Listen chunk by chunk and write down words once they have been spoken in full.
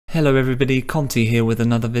Hello everybody, Conti here with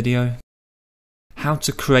another video. How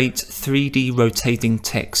to create 3D rotating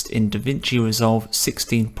text in DaVinci Resolve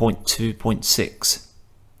 16.2.6.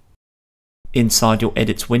 Inside your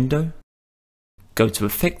Edits window, go to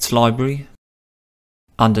Effects Library,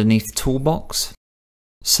 underneath Toolbox,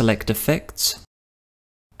 select Effects,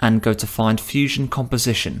 and go to Find Fusion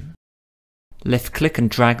Composition. Left click and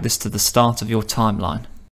drag this to the start of your timeline.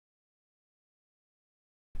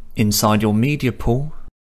 Inside your Media pool,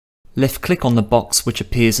 left click on the box which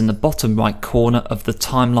appears in the bottom right corner of the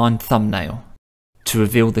timeline thumbnail to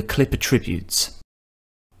reveal the clip attributes.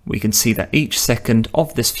 We can see that each second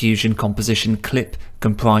of this fusion composition clip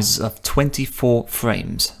comprises of 24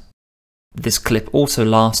 frames. This clip also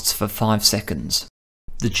lasts for 5 seconds.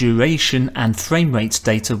 The duration and frame rates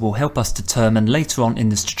data will help us determine later on in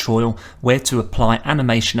this tutorial where to apply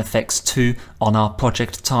animation effects to on our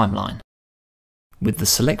project timeline. With the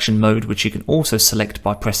selection mode, which you can also select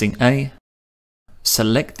by pressing A,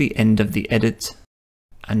 select the end of the edit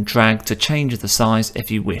and drag to change the size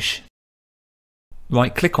if you wish.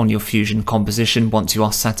 Right click on your Fusion composition once you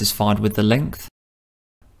are satisfied with the length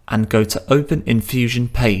and go to Open in Fusion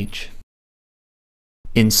page.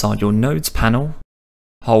 Inside your Nodes panel,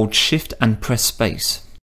 hold Shift and press space.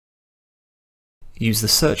 Use the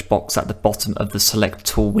search box at the bottom of the Select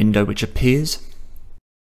tool window which appears.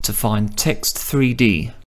 To find Text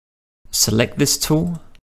 3D, select this tool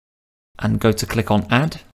and go to click on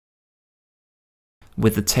Add.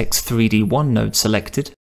 With the Text 3D1 node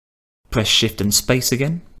selected, press Shift and space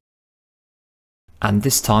again, and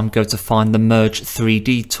this time go to find the Merge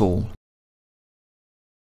 3D tool.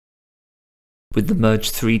 With the Merge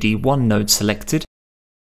 3D1 node selected,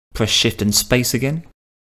 press Shift and space again,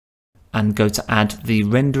 and go to add the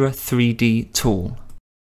Renderer 3D tool.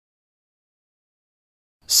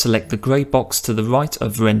 Select the grey box to the right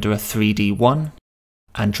of Renderer 3D1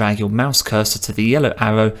 and drag your mouse cursor to the yellow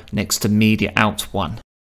arrow next to Media Out 1.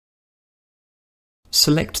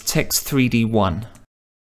 Select Text 3D1.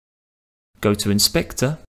 Go to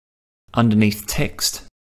Inspector, underneath Text,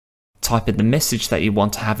 type in the message that you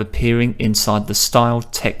want to have appearing inside the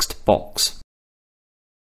styled text box.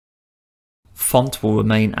 Font will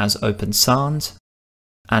remain as Open Sans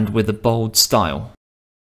and with a bold style.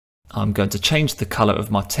 I'm going to change the colour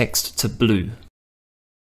of my text to blue.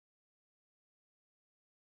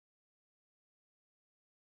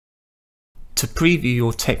 To preview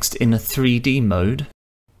your text in a 3D mode,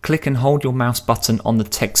 click and hold your mouse button on the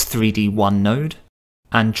Text 3D1 node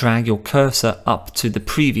and drag your cursor up to the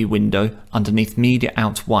preview window underneath Media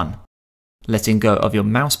Out 1, letting go of your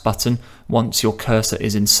mouse button once your cursor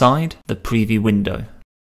is inside the preview window.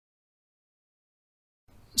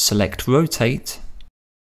 Select Rotate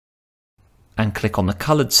and click on the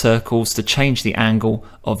coloured circles to change the angle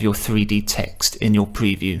of your 3D text in your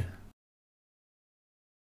preview.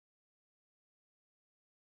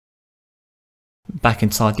 Back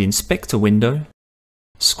inside the Inspector window,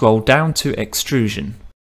 scroll down to Extrusion.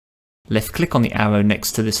 Left click on the arrow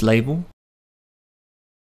next to this label.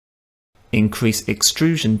 Increase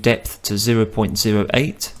extrusion depth to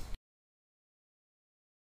 0.08.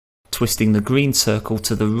 Twisting the green circle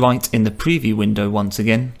to the right in the preview window once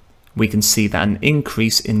again, we can see that an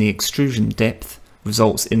increase in the extrusion depth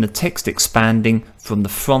results in the text expanding from the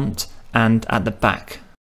front and at the back.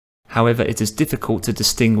 However, it is difficult to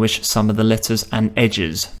distinguish some of the letters and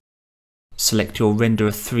edges. Select your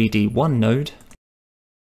Renderer 3D1 node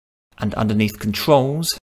and underneath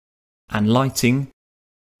Controls and Lighting,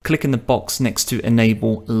 click in the box next to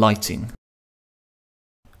Enable Lighting.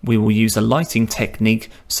 We will use a lighting technique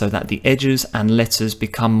so that the edges and letters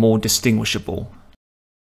become more distinguishable.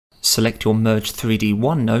 Select your Merge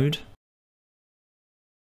 3D1 node,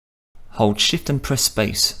 hold Shift and press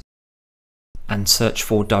space, and search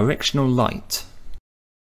for Directional Light.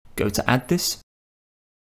 Go to Add this.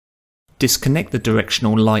 Disconnect the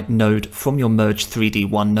Directional Light node from your Merge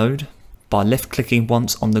 3D1 node by left-clicking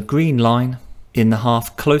once on the green line in the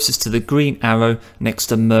half closest to the green arrow next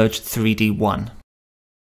to Merge 3D1.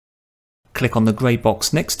 Click on the grey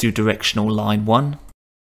box next to Directional Line 1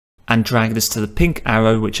 and drag this to the pink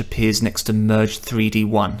arrow which appears next to Merge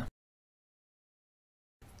 3D1.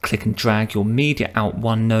 Click and drag your Media Out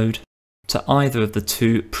 1 node to either of the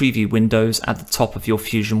two preview windows at the top of your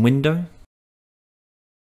Fusion window.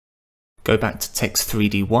 Go back to Text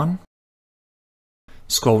 3D1.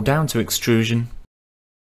 Scroll down to Extrusion.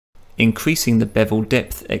 Increasing the bevel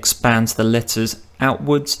depth expands the letters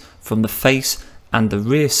outwards from the face and the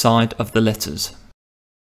rear side of the letters.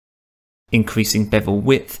 Increasing bevel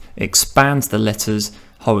width expands the letters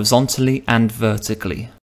horizontally and vertically.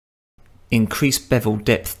 Increase bevel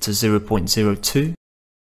depth to 0.02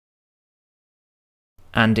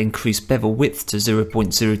 and increase bevel width to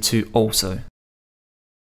 0.02 also.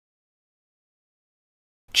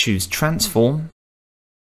 Choose Transform.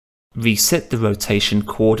 Reset the rotation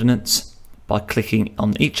coordinates by clicking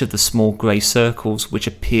on each of the small grey circles which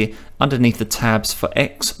appear underneath the tabs for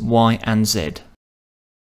X, Y and Z,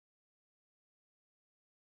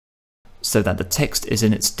 so that the text is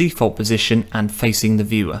in its default position and facing the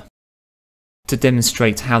viewer. To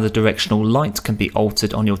demonstrate how the directional light can be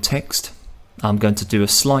altered on your text, I'm going to do a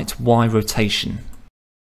slight Y rotation.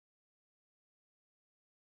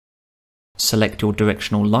 Select your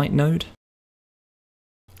directional light node.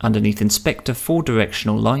 Underneath Inspector for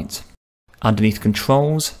Directional Light, underneath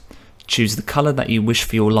Controls, choose the colour that you wish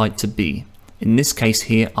for your light to be. In this case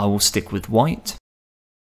here, I will stick with white.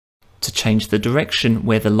 To change the direction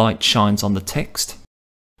where the light shines on the text,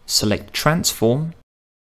 select Transform.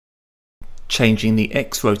 Changing the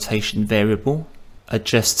X rotation variable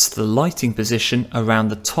adjusts the lighting position around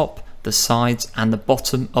the top, the sides and the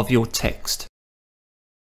bottom of your text.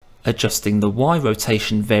 Adjusting the Y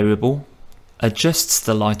rotation variable adjusts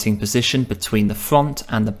the lighting position between the front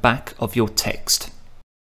and the back of your text.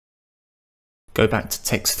 Go back to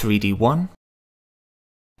Text 3D1.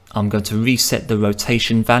 I'm going to reset the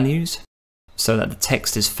rotation values so that the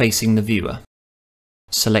text is facing the viewer.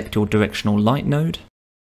 Select your directional light node.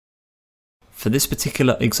 For this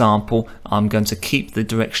particular example, I'm going to keep the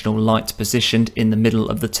directional light positioned in the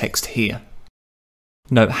middle of the text here.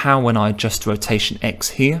 Note how when I adjust rotation X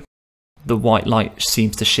here, the white light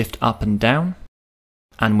seems to shift up and down,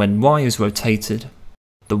 and when Y is rotated,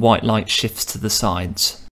 the white light shifts to the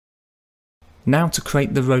sides. Now to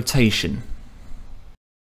create the rotation.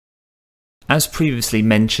 As previously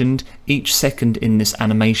mentioned, each second in this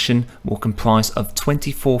animation will comprise of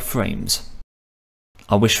 24 frames.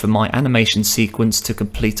 I wish for my animation sequence to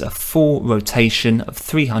complete a full rotation of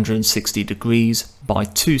 360 degrees by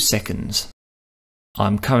 2 seconds.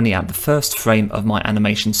 I'm currently at the first frame of my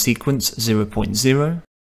animation sequence 0.0.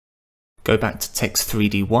 Go back to Text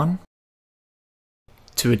 3D1.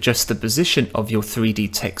 To adjust the position of your 3D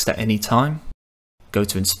text at any time, go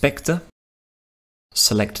to Inspector,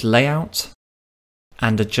 select Layout,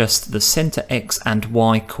 and adjust the center X and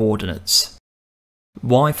Y coordinates.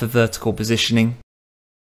 Y for vertical positioning,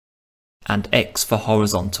 and X for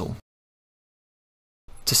horizontal.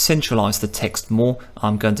 To centralize the text more,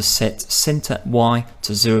 I'm going to set center Y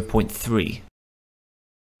to 0.3.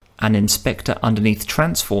 And Inspector underneath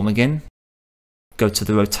Transform again, go to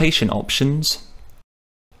the rotation options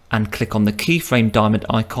and click on the keyframe diamond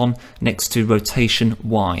icon next to rotation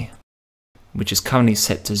Y, which is currently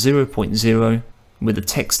set to 0.0 with the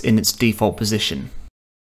text in its default position.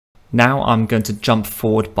 Now I'm going to jump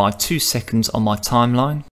forward by 2 seconds on my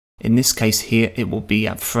timeline. In this case here it will be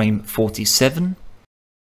at frame 47.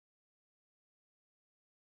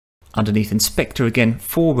 Underneath Inspector again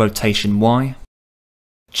for rotation Y,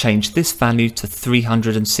 change this value to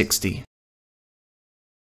 360.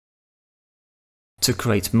 To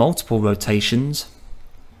create multiple rotations,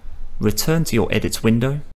 return to your Edit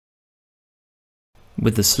window.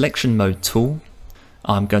 With the Selection Mode tool,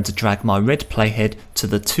 I'm going to drag my red playhead to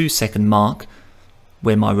the 2-second mark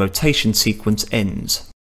where my rotation sequence ends.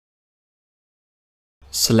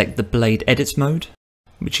 Select the Blade Edit mode,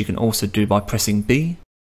 which you can also do by pressing B.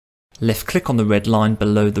 Left click on the red line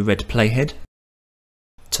below the red playhead.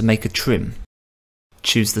 To make a trim,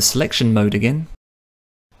 choose the Selection mode again.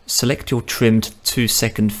 Select your trimmed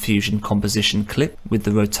 2-second fusion composition clip with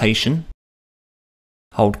the rotation.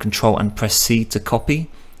 Hold Ctrl and press C to copy.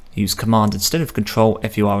 Use Command instead of Control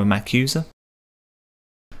if you are a Mac user.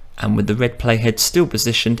 And with the red playhead still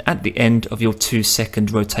positioned at the end of your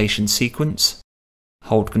 2-second rotation sequence,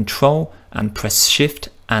 hold Ctrl and press Shift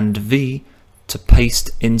and V to paste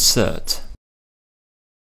insert.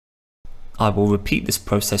 I will repeat this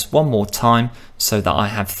process one more time so that I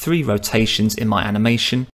have 3 rotations in my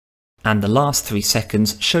animation and the last 3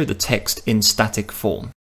 seconds show the text in static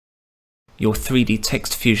form. Your 3D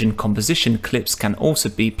text fusion composition clips can also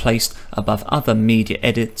be placed above other media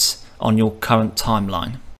edits on your current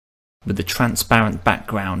timeline with a transparent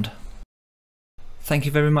background. Thank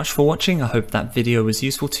you very much for watching. I hope that video was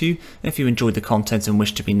useful to you. If you enjoyed the content and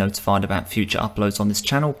wish to be notified about future uploads on this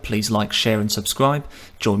channel, please like, share and subscribe.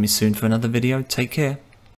 Join me soon for another video. Take care.